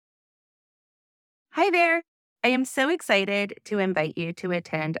Hi there. I am so excited to invite you to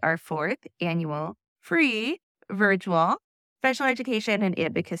attend our fourth annual free virtual special education and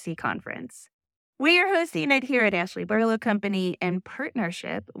advocacy conference. We are hosting it here at Ashley Barlow Company in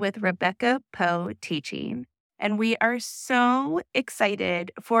partnership with Rebecca Poe Teaching. And we are so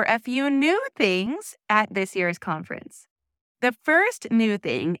excited for a few new things at this year's conference. The first new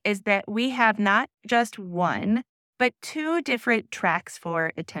thing is that we have not just one, but two different tracks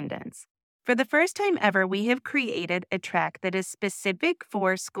for attendance. For the first time ever, we have created a track that is specific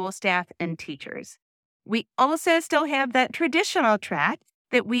for school staff and teachers. We also still have that traditional track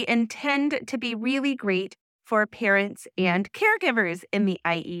that we intend to be really great for parents and caregivers in the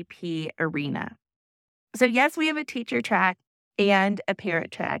IEP arena. So, yes, we have a teacher track and a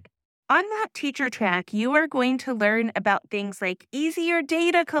parent track. On that teacher track, you are going to learn about things like easier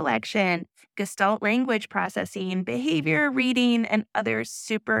data collection, Gestalt language processing, behavior reading, and other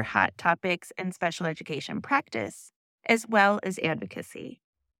super hot topics in special education practice, as well as advocacy.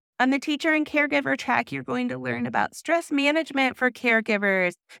 On the teacher and caregiver track, you're going to learn about stress management for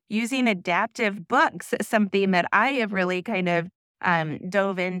caregivers, using adaptive books, something that I have really kind of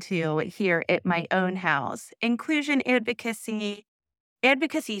dove into here at my own house, inclusion advocacy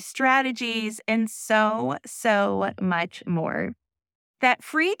strategies, and so much more. That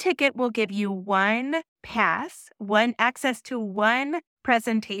free ticket will give you one access to one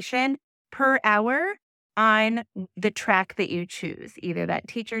presentation per hour on the track that you choose, either that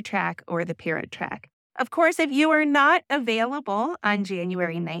teacher track or the parent track. Of course, if you are not available on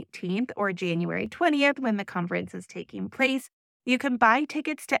January 19th or January 20th when the conference is taking place, you can buy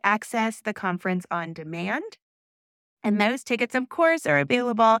tickets to access the conference on demand. And those tickets, of course, are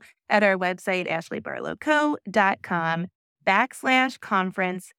available at our website,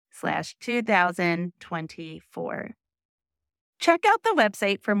 ashleybarlowco.com/conference/2024. Check out the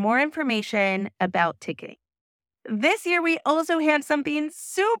website for more information about ticketing. This year, we also have something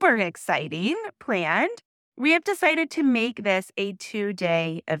super exciting planned. We have decided to make this a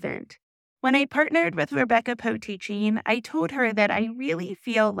 2-day event. When I partnered with Rebecca Poe Teaching, I told her that I really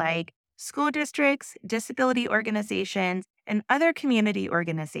feel like school districts, disability organizations, and other community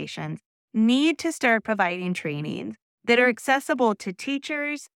organizations need to start providing trainings that are accessible to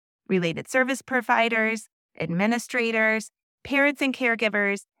teachers, related service providers, administrators, parents and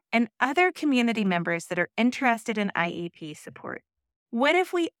caregivers, and other community members that are interested in IEP support. What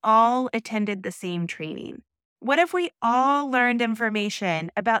if we all attended the same training? What if we all learned information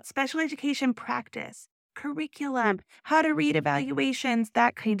about special education practice, curriculum, how to read evaluations,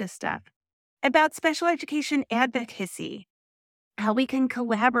 that kind of stuff? About special education advocacy, how we can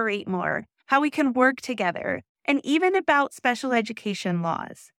collaborate more, how we can work together, and even about special education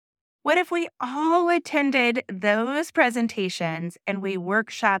laws. What if we all attended those presentations and we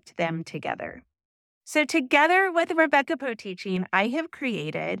workshopped them together? So together with Rebecca Poe Teaching, I have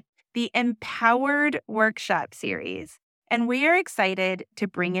created the Empowered Workshop Series, and we are excited to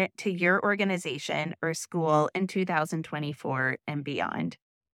bring it to your organization or school in 2024 and beyond.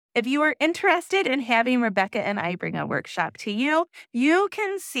 If you are interested in having Rebecca and I bring a workshop to you, you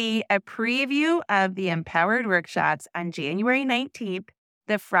can see a preview of the Empowered Workshops on January 19th,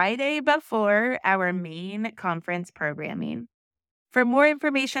 the Friday before our main conference programming. For more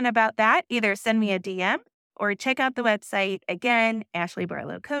information about that, either send me a DM or check out the website, again,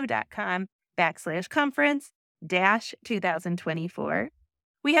 ashleybarlowco.com/conference-2024.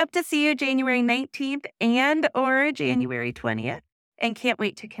 We hope to see you January 19th and or January 20th, and can't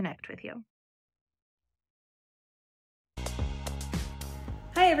wait to connect with you.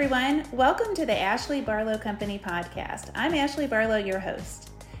 Hi, everyone. Welcome to the Ashley Barlow Company podcast. I'm Ashley Barlow, your host.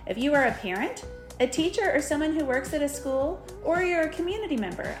 If you are a parent, a teacher, or someone who works at a school, or you're a community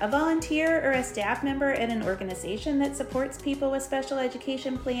member, a volunteer, or a staff member at an organization that supports people with special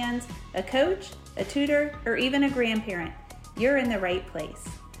education plans, a coach, a tutor, or even a grandparent, you're in the right place.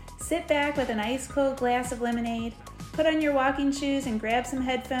 Sit back with an ice cold glass of lemonade, put on your walking shoes and grab some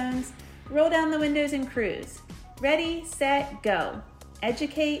headphones, roll down the windows and cruise. Ready, set, go.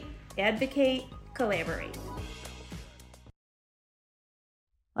 Educate, advocate, collaborate.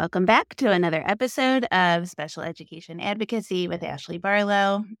 Welcome back to another episode of Special Education Advocacy with Ashley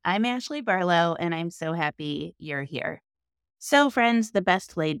Barlow. I'm Ashley Barlow, and I'm so happy you're here. So, friends, the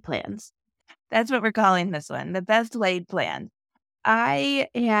best laid plans. That's what we're calling this one, the best laid plan. I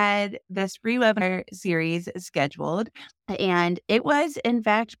had this free webinar series scheduled, and it was, in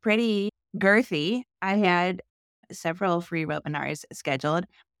fact, pretty girthy. I had several free webinars scheduled.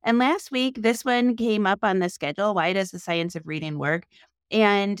 And last week, this one came up on the schedule. Why does the science of reading work?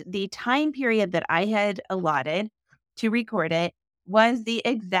 And the time period that I had allotted to record it was the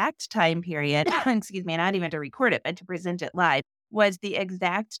exact time period, excuse me, not even to record it, but to present it live, was the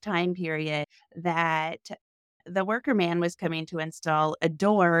exact time period that the worker man was coming to install a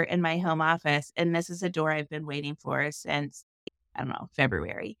door in my home office. And this is a door I've been waiting for since, I don't know,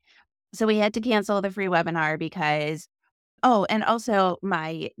 February. So we had to cancel the free webinar because, oh, and also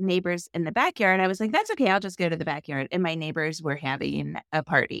my neighbors in the backyard, I was like, that's okay, I'll just go to the backyard. And my neighbors were having a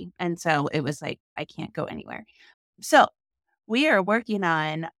party. And so it was like, I can't go anywhere. So we are working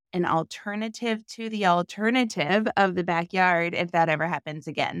on an alternative to the alternative of the backyard if that ever happens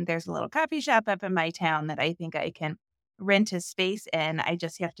again. There's a little coffee shop up in my town that I think I can rent a space in. I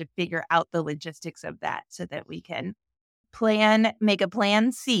just have to figure out the logistics of that so that we can make a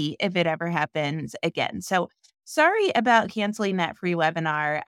plan C if it ever happens again. So sorry about canceling that free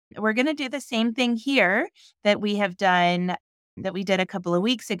webinar. We're going to do the same thing here that we did a couple of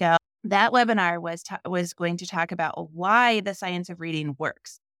weeks ago. That webinar was going to talk about why the science of reading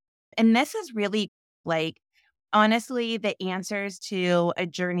works. And this is really like, honestly, the answers to a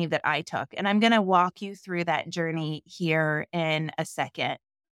journey that I took. And I'm going to walk you through that journey here in a second.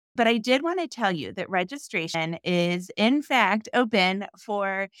 But I did want to tell you that registration is, in fact, open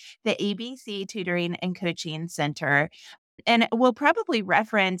for the ABC Tutoring and Coaching Center. And we'll probably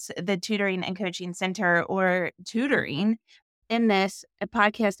reference the Tutoring and Coaching Center or tutoring in this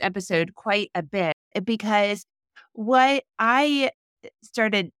podcast episode quite a bit, because what I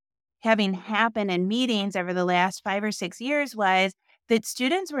started having happen in meetings over the last 5 or 6 years was that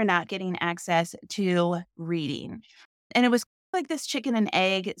students were not getting access to reading. And it was like this chicken and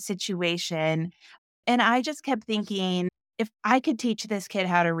egg situation. And I just kept thinking, if I could teach this kid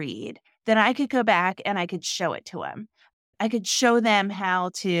how to read, then I could go back and I could show it to him. I could show them how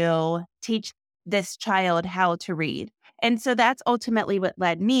to teach this child how to read. And so that's ultimately what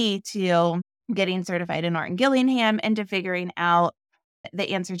led me to getting certified in Norton Gillingham and to figuring out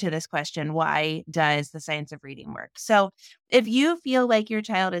the answer to this question: why does the science of reading work? So if you feel like your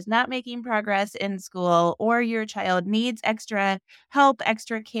child is not making progress in school, or your child needs extra help,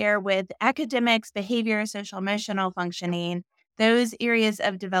 extra care with academics, behavior, social emotional functioning, those areas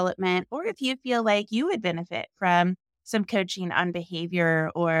of development, or if you feel like you would benefit from some coaching on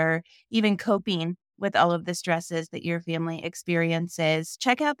behavior or even coping with all of the stresses that your family experiences,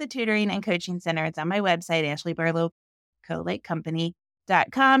 check out the Tutoring and Coaching Center. It's on my website,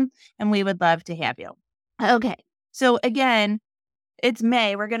 ashleybarlowcolecompany.com, and we would love to have you. Okay, so again, it's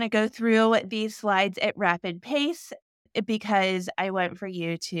May. We're going to go through these slides at rapid pace because I want for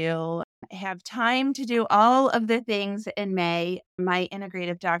you to have time to do all of the things in May. My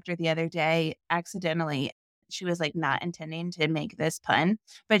integrative doctor the other day accidentally, she was like not intending to make this pun,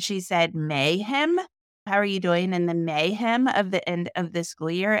 but she said mayhem. How are you doing in the mayhem of the end of the school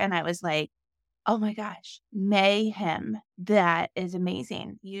year? And I was like, oh my gosh, mayhem. That is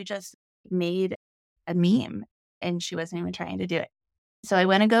amazing. You just made a meme, and she wasn't even trying to do it. So I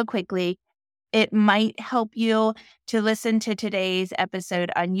want to go quickly. It might help you to listen to today's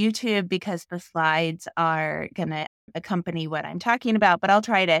episode on YouTube because the slides are going to accompany what I'm talking about, but I'll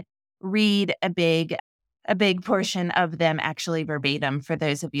try to read a big portion of them actually verbatim for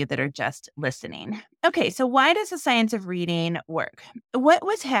those of you that are just listening. Okay, so why does the science of reading work? What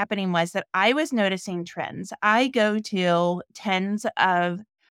was happening was that I was noticing trends. I go to tens of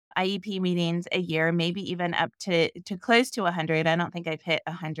IEP meetings a year, maybe even up to close to 100. I don't think I've hit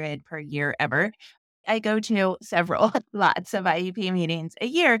 100 per year ever. I go to lots of IEP meetings a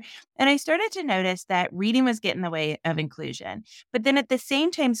year, and I started to notice that reading was getting in the way of inclusion. But then at the same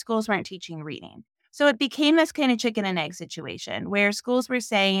time, schools weren't teaching reading. So it became this kind of chicken and egg situation where schools were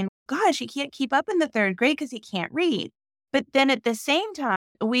saying, gosh, he can't keep up in the third grade because he can't read. But then at the same time,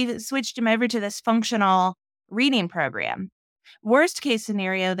 we switched him over to this functional reading program. Worst case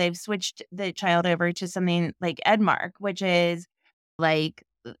scenario, they've switched the child over to something like Edmark, which is like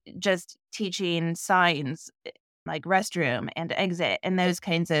just teaching signs like restroom and exit and those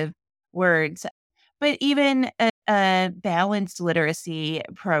kinds of words. But even a balanced literacy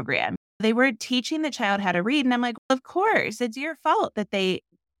program, they were teaching the child how to read. And I'm like, well, of course, it's your fault that they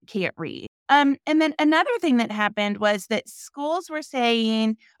can't read. And then another thing that happened was that schools were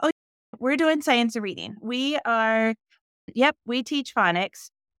saying, oh, we're doing science of reading. We teach phonics.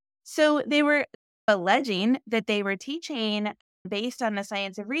 So they were alleging that they were teaching based on the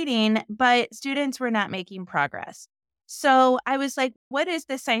science of reading, but students were not making progress. So I was like, what is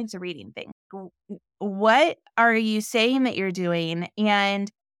the science of reading thing? What are you saying that you're doing?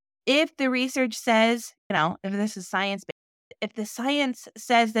 And if the research says, if this is science-based, if the science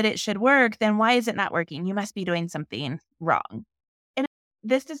says that it should work, then why is it not working? You must be doing something wrong. And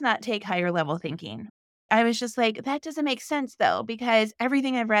this does not take higher level thinking. I was just like, that doesn't make sense though, because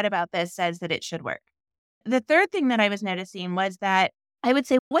everything I've read about this says that it should work. The third thing that I was noticing was that I would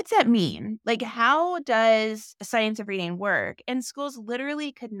say, what's that mean? Like, how does science of reading work? And schools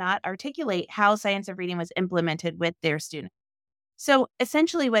literally could not articulate how science of reading was implemented with their students. So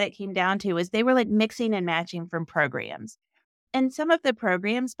essentially what it came down to was they were like mixing and matching from programs. And some of the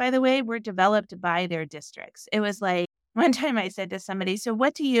programs, by the way, were developed by their districts. It was like one time I said to somebody, so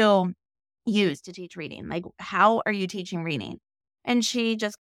what do you use to teach reading? Like, how are you teaching reading? And she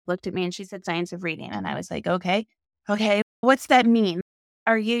just looked at me and she said, science of reading. And I was like, okay, what's that mean?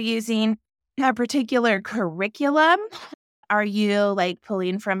 Are you using a particular curriculum? Are you like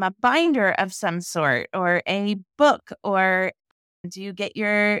pulling from a binder of some sort or a book, or do you get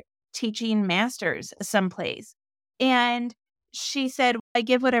your teaching masters someplace? And she said,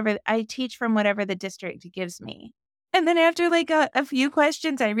 I teach from whatever the district gives me. And then after like a few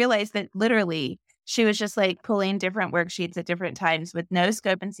questions, I realized that literally she was just like pulling different worksheets at different times with no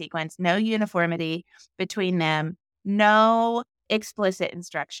scope and sequence, no uniformity between them, no explicit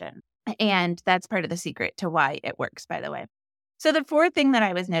instruction. And that's part of the secret to why it works, by the way. So the fourth thing that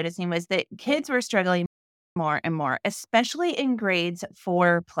I was noticing was that kids were struggling more and more, especially in grades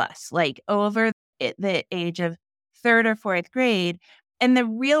 4+, like over the age of third or fourth grade. And the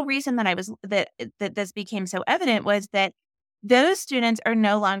real reason that this became so evident was that those students are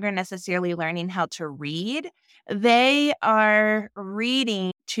no longer necessarily learning how to read. They are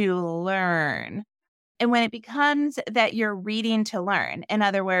reading to learn. And when it becomes that you're reading to learn, in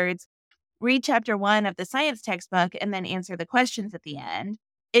other words, read chapter 1 of the science textbook and then answer the questions at the end,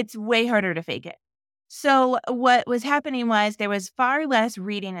 it's way harder to fake it. So what was happening was there was far less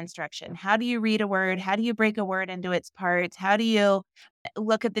reading instruction. How do you read a word? How do you break a word into its parts? How do you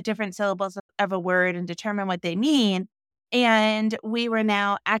look at the different syllables of a word and determine what they mean? And we were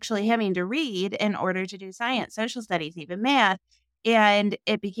now actually having to read in order to do science, social studies, even math. And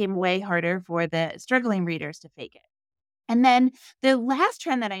it became way harder for the struggling readers to fake it. And then the last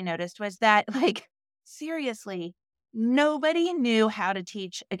trend that I noticed was that, like, seriously, nobody knew how to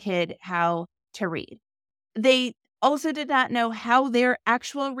teach a kid how to read. They also did not know how their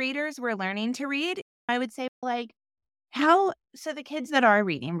actual readers were learning to read. I would say, like, so the kids that are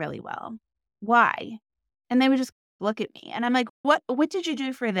reading really well, why? And they would just look at me and I'm like, what did you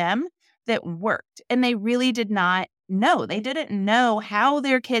do for them that worked? And they really did not know. They didn't know how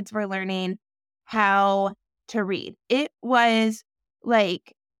their kids were learning how to read. It was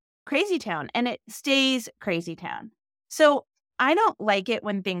like crazy town, and it stays crazy town. So I don't like it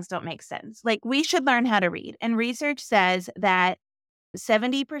when things don't make sense. Like, we should learn how to read. And research says that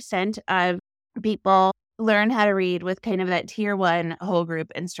 70% of people learn how to read with kind of that tier 1 whole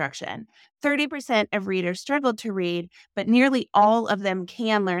group instruction. 30% of readers struggle to read, but nearly all of them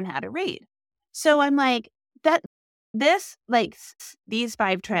can learn how to read. So I'm like, these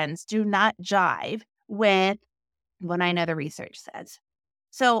 5 trends do not jive with what I know the research says.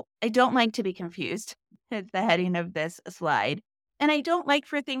 So I don't like to be confused. It's the heading of this slide. And I don't like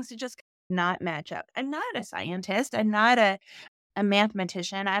for things to just not match up. I'm not a scientist. I'm not a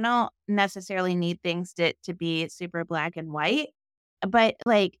mathematician. I don't necessarily need things to be super black and white, but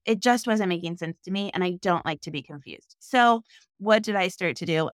like it just wasn't making sense to me. And I don't like to be confused. So what did I start to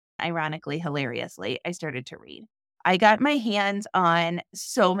do? Ironically, hilariously, I started to read. I got my hands on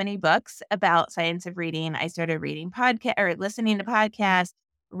so many books about science of reading. I started reading listening to podcasts,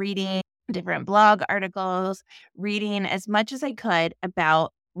 reading different blog articles, reading as much as I could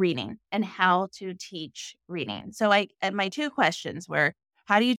about reading and how to teach reading. So my 2 questions were,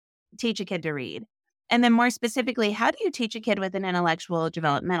 how do you teach a kid to read? And then more specifically, how do you teach a kid with an intellectual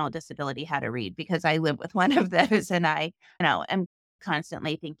developmental disability how to read? Because I live with one of those and I, am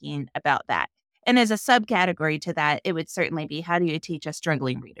constantly thinking about that. And as a subcategory to that, it would certainly be, how do you teach a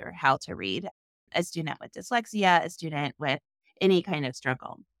struggling reader how to read? A student with dyslexia, a student with any kind of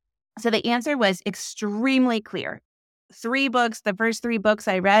struggle. So the answer was extremely clear. 3 books, the first 3 books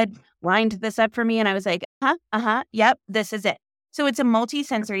I read lined this up for me. And I was like, yep, this is it. So it's a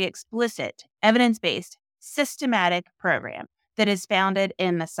multisensory, explicit, evidence-based, systematic program that is founded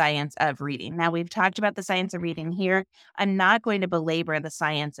in the science of reading. Now, we've talked about the science of reading here. I'm not going to belabor the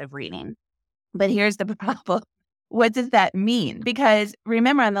science of reading, but here's the problem. What does that mean? Because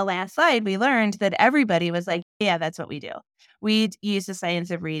remember on the last slide, we learned that everybody was like, yeah, that's what we do. We use the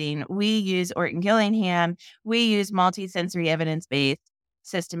science of reading. We use Orton Gillingham. We use multisensory evidence-based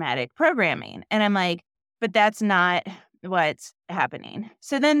systematic programming. And I'm like, but that's not what's happening.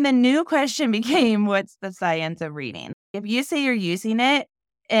 So then the new question became, what's the science of reading? If you say you're using it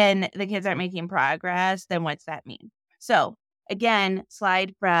and the kids aren't making progress, then what's that mean? So again,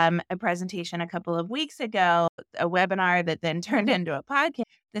 slide from a presentation a couple of weeks ago, a webinar that then turned into a podcast.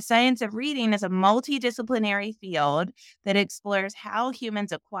 The science of reading is a multidisciplinary field that explores how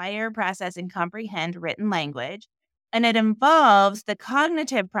humans acquire, process, and comprehend written language. And it involves the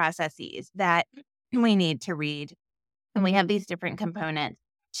cognitive processes that we need to read. And we have these different components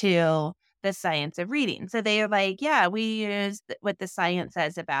to the science of reading. So they are like, yeah, we use what the science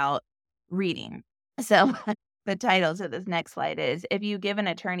says about reading. So the title to this next slide is, if you give an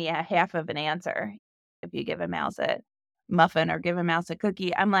attorney a half of an answer, if you give a mouse a muffin or give a mouse a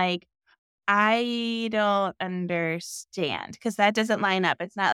cookie, I'm like, I don't understand, because that doesn't line up.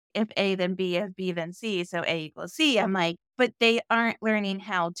 It's not if A then B, if B then C, so A equals C. I'm like, but they aren't learning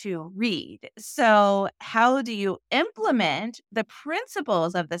how to read. So how do you implement the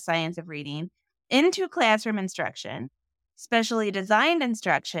principles of the science of reading into classroom instruction, specially designed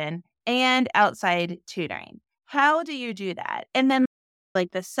instruction, and outside tutoring? How do you do that? And then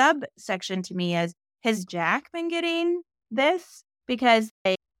like the subsection to me is, has Jack been getting this? Because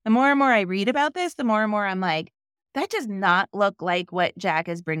the more and more I read about this, the more and more I'm like, that does not look like what Jack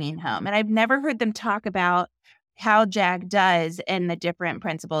is bringing home. And I've never heard them talk about how Jack does and the different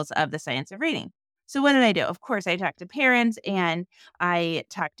principles of the science of reading. So what did I do? Of course, I talked to parents and I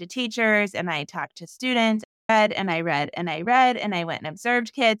talked to teachers and I talked to students. I read and I went and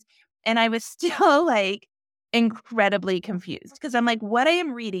observed kids. And I was still like incredibly confused, because I'm like, what I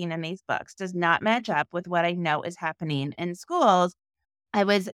am reading in these books does not match up with what I know is happening in schools. I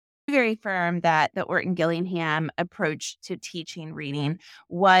was very firm that the Orton Gillingham approach to teaching reading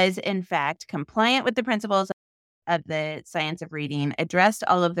was, in fact, compliant with the principles of the science of reading, addressed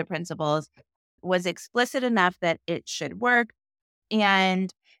all of the principles, was explicit enough that it should work.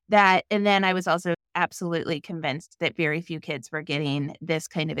 And then I was also absolutely convinced that very few kids were getting this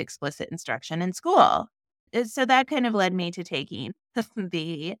kind of explicit instruction in school. So that kind of led me to taking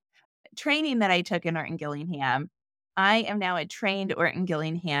the training that I took in Orton Gillingham. I am now a trained Orton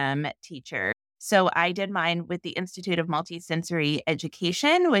Gillingham teacher. So I did mine with the Institute of Multisensory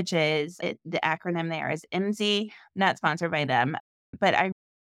Education, which is the acronym there is IMSE, not sponsored by them, but I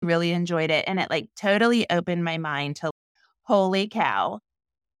really enjoyed it. And it like totally opened my mind to, holy cow,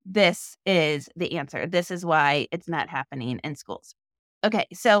 this is the answer. This is why it's not happening in schools. Okay,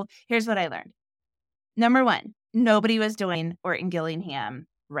 so here's what I learned. Number one, nobody was doing Orton Gillingham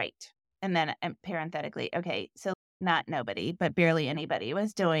right. And then parenthetically, okay, so not nobody, but barely anybody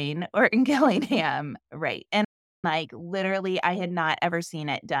was doing Orton Gillingham right. And like literally, I had not ever seen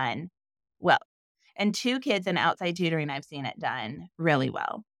it done well. And 2 kids in outside tutoring, I've seen it done really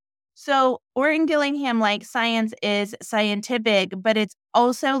well. So Orton Gillingham, like science, is scientific, but it's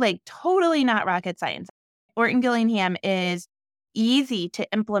also like totally not rocket science. Orton Gillingham is easy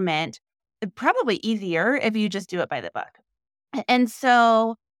to implement, probably easier if you just do it by the book. And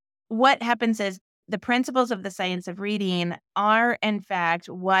so what happens is the principles of the science of reading are, in fact,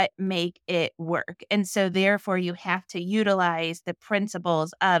 what make it work. And so therefore, you have to utilize the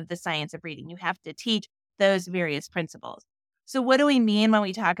principles of the science of reading. You have to teach those various principles. So what do we mean when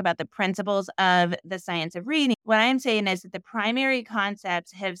we talk about the principles of the science of reading? What I'm saying is that the primary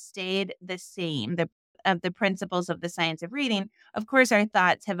concepts have stayed the same, of the principles of the science of reading. Of course, our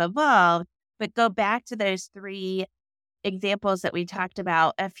thoughts have evolved, but go back to those 3 examples that we talked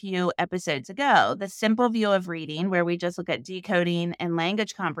about a few episodes ago. The simple view of reading, where we just look at decoding and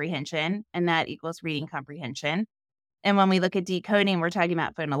language comprehension, and that equals reading comprehension. And when we look at decoding, we're talking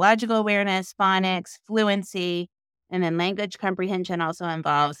about phonological awareness, phonics, fluency, and then language comprehension also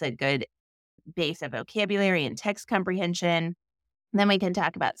involves a good base of vocabulary and text comprehension. And then we can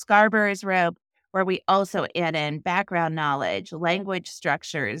talk about Scarborough's rope, where we also add in background knowledge, language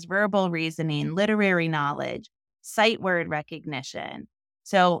structures, verbal reasoning, literary knowledge, sight word recognition.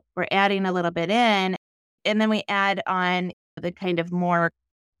 So we're adding a little bit in, and then we add on the kind of more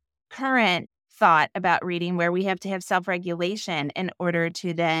current thought about reading, where we have to have self-regulation in order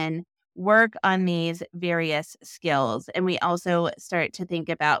to then work on these various skills. And we also start to think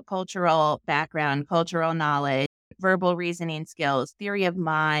about cultural background, cultural knowledge, verbal reasoning skills, theory of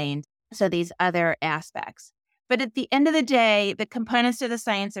mind. So these other aspects. But at the end of the day, the components to the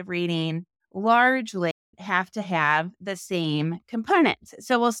science of reading largely have to have the same components.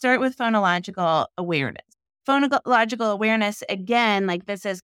 So we'll start with phonological awareness. Phonological awareness, again, like this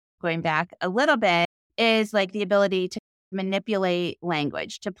is going back a little bit, is like the ability to manipulate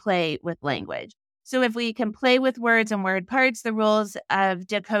language, to play with language. So if we can play with words and word parts, the rules of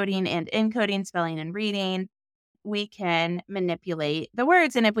decoding and encoding, spelling and reading, we can manipulate the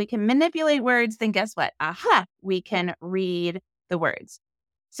words. And if we can manipulate words, then guess what? Aha, we can read the words.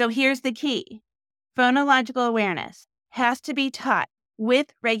 So here's the key. Phonological awareness has to be taught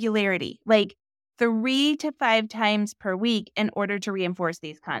with regularity, like 3 to 5 times per week in order to reinforce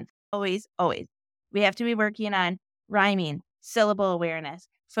these concepts. Always, always. We have to be working on rhyming, syllable awareness,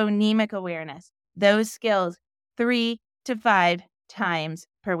 phonemic awareness, those skills 3 to 5 times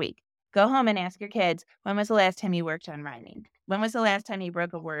per week. Go home and ask your kids, when was the last time you worked on rhyming? When was the last time you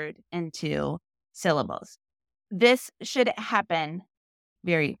broke a word into syllables? This should happen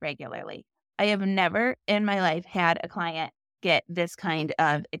very regularly. I have never in my life had a client get this kind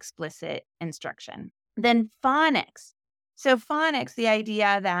of explicit instruction. Then phonics. So phonics, the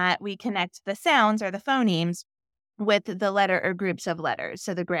idea that we connect the sounds or the phonemes with the letter or groups of letters.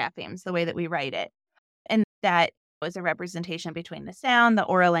 So the graphemes, the way that we write it. And that was a representation between the sound, the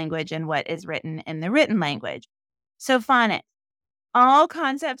oral language, and what is written in the written language. So phonics. All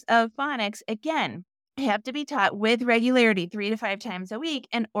concepts of phonics, again, have to be taught with regularity 3 to 5 times a week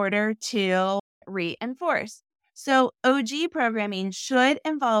in order to reinforce. So OG programming should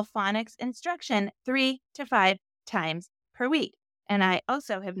involve phonics instruction 3 to 5 times per week. And I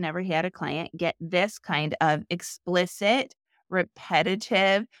also have never had a client get this kind of explicit,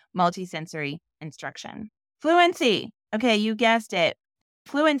 repetitive, multisensory instruction. Fluency. Okay, you guessed it.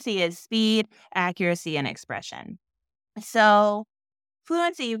 Fluency is speed, accuracy, and expression. So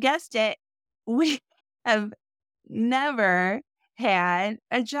fluency, you guessed it. We have never had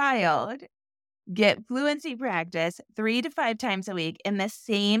a child get fluency practice 3 to 5 times a week in the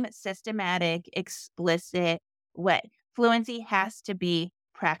same systematic, explicit way. Fluency has to be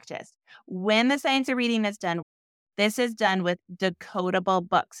practiced. When the science of reading is done, this is done with decodable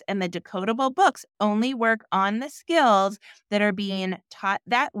books, and the decodable books only work on the skills that are being taught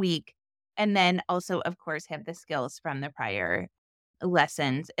that week, and then also, of course, have the skills from the prior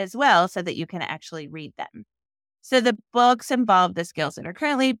lessons as well so that you can actually read them. So the books involve the skills that are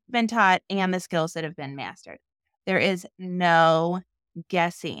currently been taught and the skills that have been mastered. There is no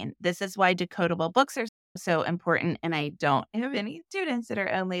guessing. This is why decodable books are so important. And I don't have any students that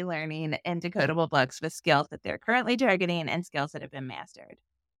are only learning in decodable books with skills that they're currently targeting and skills that have been mastered.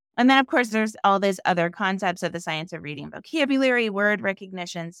 And then, of course, there's all these other concepts of the science of reading: vocabulary, word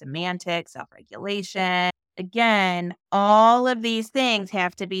recognition, semantics, self-regulation. Again, all of these things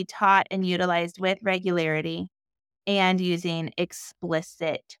have to be taught and utilized with regularity and using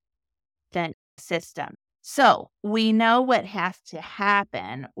explicit system. So we know what has to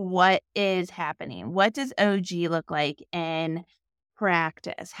happen. What is happening? What does OG look like in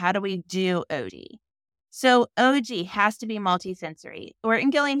practice? How do we do OG? So OG has to be multisensory.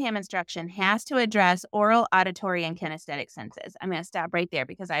 Orton-Gillingham instruction has to address oral, auditory, and kinesthetic senses. I'm going to stop right there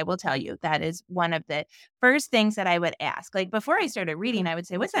because I will tell you that is one of the first things that I would ask. Like before I started reading, I would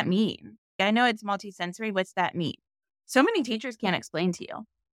say, what's that mean? I know it's multisensory. What's that mean? So many teachers can't explain to you.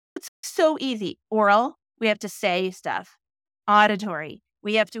 It's so easy. Oral, we have to say stuff. Auditory,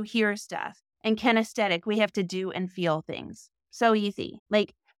 we have to hear stuff. And kinesthetic, we have to do and feel things. So easy.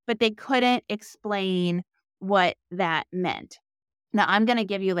 But they couldn't explain what that meant. Now, I'm going to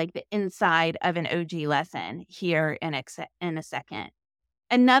give you the inside of an OG lesson here in a second.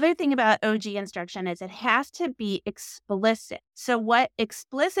 Another thing about OG instruction is it has to be explicit. So what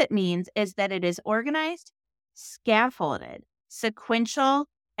explicit means is that it is organized, scaffolded, sequential,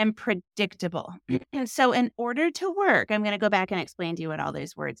 and predictable. And so in order to work, I'm going to go back and explain to you what all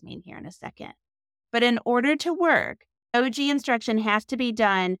those words mean here in a second. But in order to work, OG instruction has to be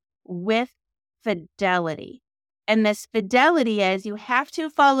done with fidelity. And this fidelity is you have to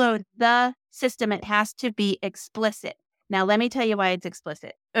follow the system. It has to be explicit. Now, let me tell you why it's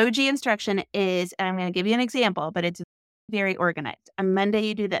explicit. OG instruction is, and I'm going to give you an example, but it's very organized. On Monday,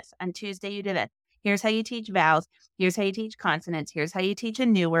 you do this. On Tuesday, you do this. Here's how you teach vowels. Here's how you teach consonants. Here's how you teach a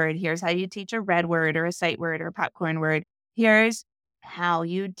new word. Here's how you teach a red word or a sight word or a popcorn word. Here's how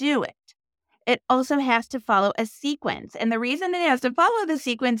you do it. It also has to follow a sequence. And the reason it has to follow the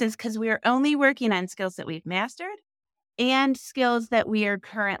sequence is because we are only working on skills that we've mastered and skills that we are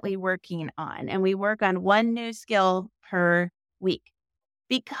currently working on. And we work on one new skill per week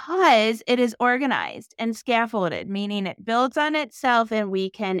because it is organized and scaffolded, meaning it builds on itself and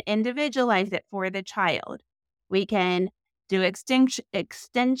we can individualize it for the child. We can do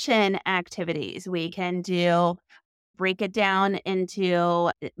extension activities. We can break it down into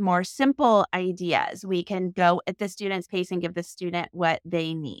more simple ideas. We can go at the student's pace and give the student what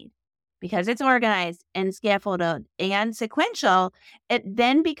they need. Because it's organized and scaffolded and sequential, it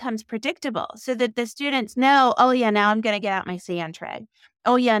then becomes predictable so that the students know, oh yeah, now I'm going to get out my sand tray.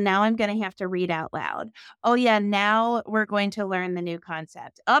 Oh yeah, now I'm going to have to read out loud. Oh yeah, now we're going to learn the new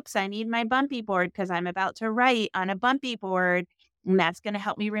concept. Oops, I need my bumpy board because I'm about to write on a bumpy board, and that's going to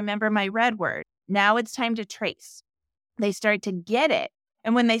help me remember my red word. Now it's time to trace. they start to get it.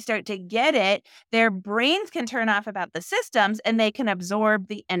 And when they start to get it, their brains can turn off about the systems and they can absorb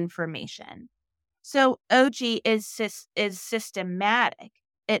the information. So OG is systematic.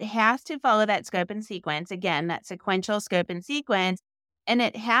 It has to follow that scope and sequence, again, that sequential scope and sequence, and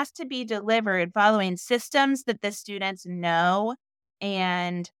it has to be delivered following systems that the students know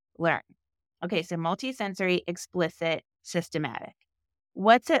and learn. Okay, so multisensory, explicit, systematic.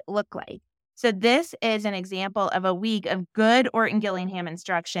 What's it look like? So this is an example of a week of good Orton Gillingham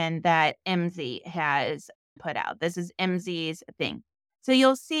instruction that MZ has put out. This is MZ's thing. So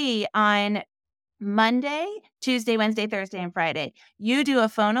you'll see on Monday, Tuesday, Wednesday, Thursday, and Friday, you do a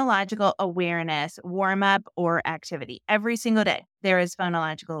phonological awareness warm-up or activity. Every single day, there is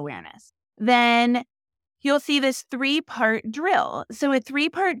phonological awareness. Then you'll see this 3-part drill. So a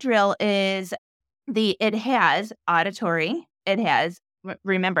 3-part drill is it has auditory. It has,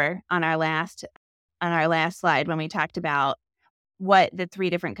 remember on our last slide when we talked about what the 3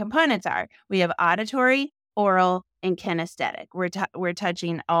 different components are, we have auditory, oral, and kinesthetic. We're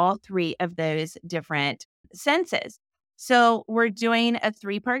touching all 3 of those different senses. So we're doing a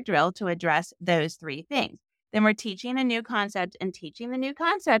 3-part drill to address those 3 things. Then we're teaching a new concept, and teaching the new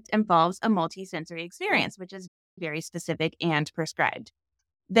concept involves a multisensory experience, which is very specific and prescribed.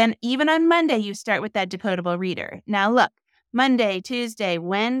 Then even on Monday, you start with that decodable reader. Now look, Monday, Tuesday,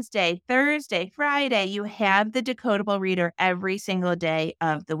 Wednesday, Thursday, Friday, you have the decodable reader every single day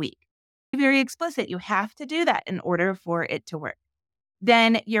of the week. Very explicit. You have to do that in order for it to work.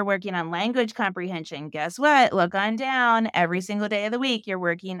 Then you're working on language comprehension. Guess what? Look on down. Every single day of the week, you're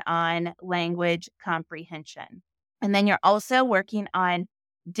working on language comprehension. And then you're also working on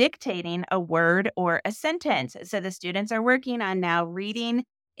dictating a word or a sentence. So the students are working on now reading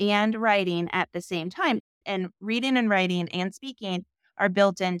and writing at the same time. And reading and writing and speaking are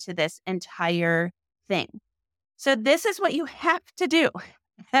built into this entire thing. So this is what you have to do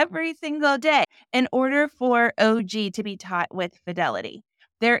every single day in order for OG to be taught with fidelity.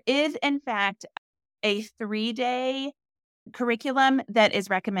 There is, in fact, a 3-day curriculum that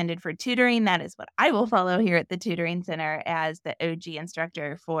is recommended for tutoring. That is what I will follow here at the Tutoring Center as the OG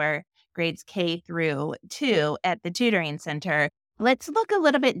instructor for grades K through 2 at the Tutoring Center. Let's look a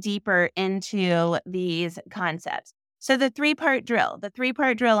little bit deeper into these concepts. So the 3-part drill. The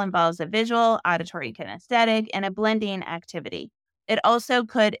 3-part drill involves a visual, auditory, kinesthetic, and a blending activity. It also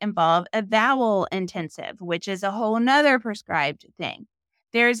could involve a vowel intensive, which is a whole nother prescribed thing.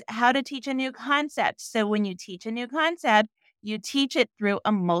 There's how to teach a new concept. So when you teach a new concept, you teach it through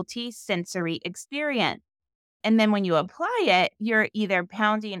a multi-sensory experience. And then when you apply it, you're either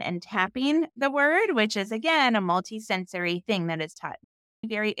pounding and tapping the word, which is, again, a multi-sensory thing that is taught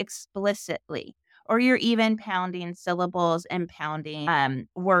very explicitly. Or you're even pounding syllables and pounding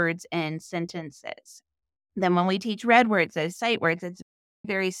words and sentences. Then when we teach red words, those sight words, it's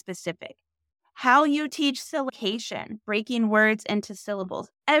very specific. How you teach syllabication, breaking words into syllables.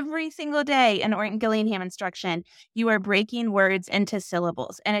 Every single day in Orton Gillingham instruction, you are breaking words into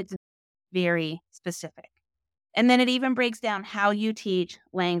syllables, and it's very specific. And then it even breaks down how you teach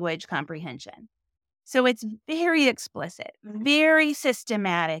language comprehension. So it's very explicit, very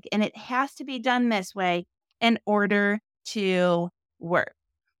systematic, and it has to be done this way in order to work.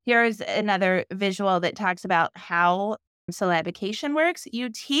 Here's another visual that talks about how syllabication works. You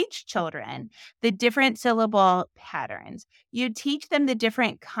teach children the different syllable patterns. You teach them the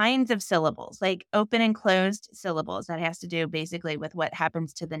different kinds of syllables, like open and closed syllables. That has to do basically with what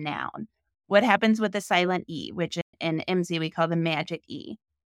happens to the noun. What happens with the silent E, which in MZ we call the magic E.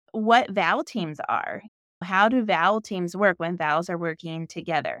 What vowel teams are. How do vowel teams work when vowels are working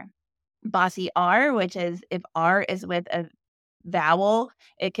together? Bossy R, which is if R is with a vowel,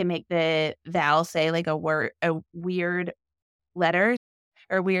 it can make the vowel say like a weird letter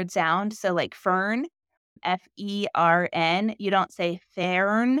or weird sound. So like fern, Fern, you don't say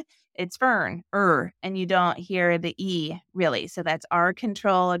fern, it's fern, and you don't hear the E really. So that's R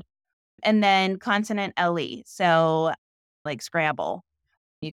controlled. And then consonant LE. So like Scrabble,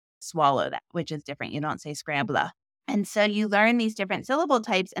 you swallow that, which is different. You don't say Scrabble. And so you learn these different syllable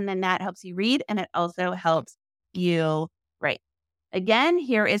types, and then that helps you read, and it also helps you write. Again,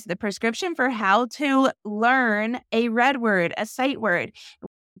 here is the prescription for how to learn a red word, a sight word.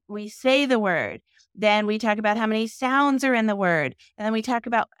 We say the word. Then we talk about how many sounds are in the word. And then we talk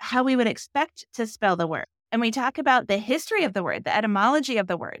about how we would expect to spell the word. And we talk about the history of the word, the etymology of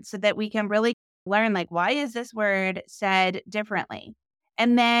the word, so that we can really learn, like, why is this word said differently?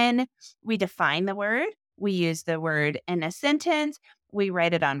 And then we define the word. We use the word in a sentence. We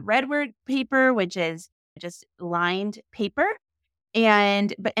write it on red word paper, which is just lined paper.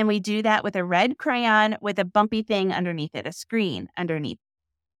 And we do that with a red crayon with a bumpy thing underneath it, a screen underneath.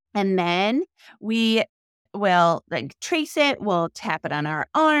 And then we will trace it, we'll tap it on our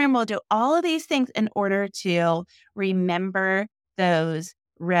arm, we'll do all of these things in order to remember those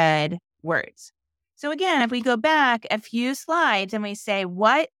red words. So again, if we go back a few slides and we say,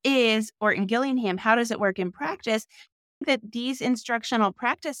 what is Orton Gillingham? How does it work in practice? That these instructional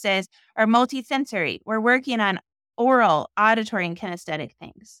practices are multisensory. We're working on oral, auditory, and kinesthetic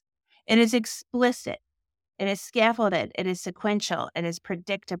things. It is explicit. It is scaffolded. It is sequential. It is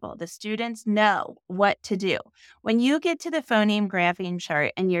predictable. The students know what to do. When you get to the phoneme graphing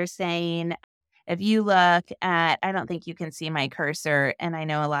chart and you're saying, if you look at, I don't think you can see my cursor, and I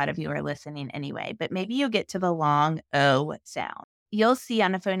know a lot of you are listening anyway, but maybe you get to the long O sound. You'll see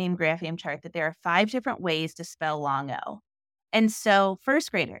on a phoneme grapheme chart that there are 5 different ways to spell long O. And so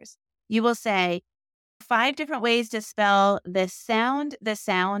first graders, you will say 5 different ways to spell this sound. The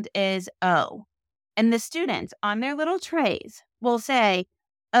sound is O. And the students on their little trays will say,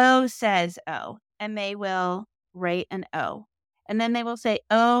 O says O, and they will write an O. And then they will say,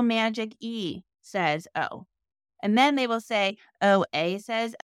 O magic E says O. And then they will say, O A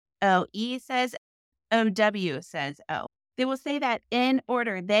says O, E says O, W says O. They will say that in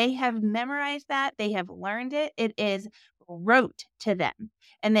order. They have memorized that. They have learned it. It is rote to them.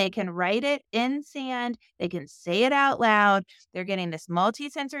 And they can write it in sand. They can say it out loud. They're getting this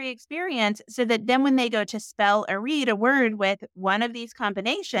multisensory experience so that then when they go to spell or read a word with one of these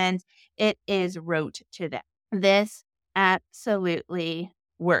combinations, it is rote to them. This absolutely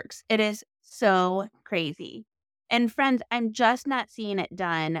works. It is so crazy. And friends, I'm just not seeing it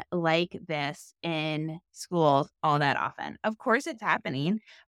done like this in schools all that often. Of course, it's happening.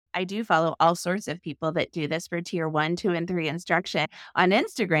 I do follow all sorts of people that do this for tier 1, 2, and 3 instruction on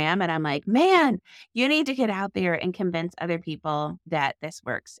Instagram. And I'm like, man, you need to get out there and convince other people that this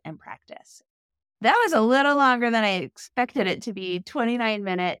works in practice. That was a little longer than I expected it to be, 29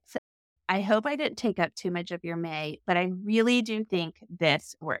 minutes. I hope I didn't take up too much of your May, but I really do think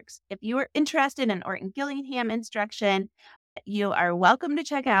this works. If you are interested in Orton Gillingham instruction, you are welcome to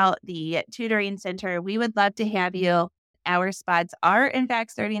check out the Tutoring Center. We would love to have you. Our spots are, in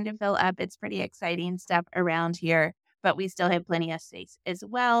fact, starting to fill up. It's pretty exciting stuff around here, but we still have plenty of space as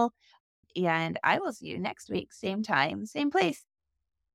well. And I will see you next week, same time, same place.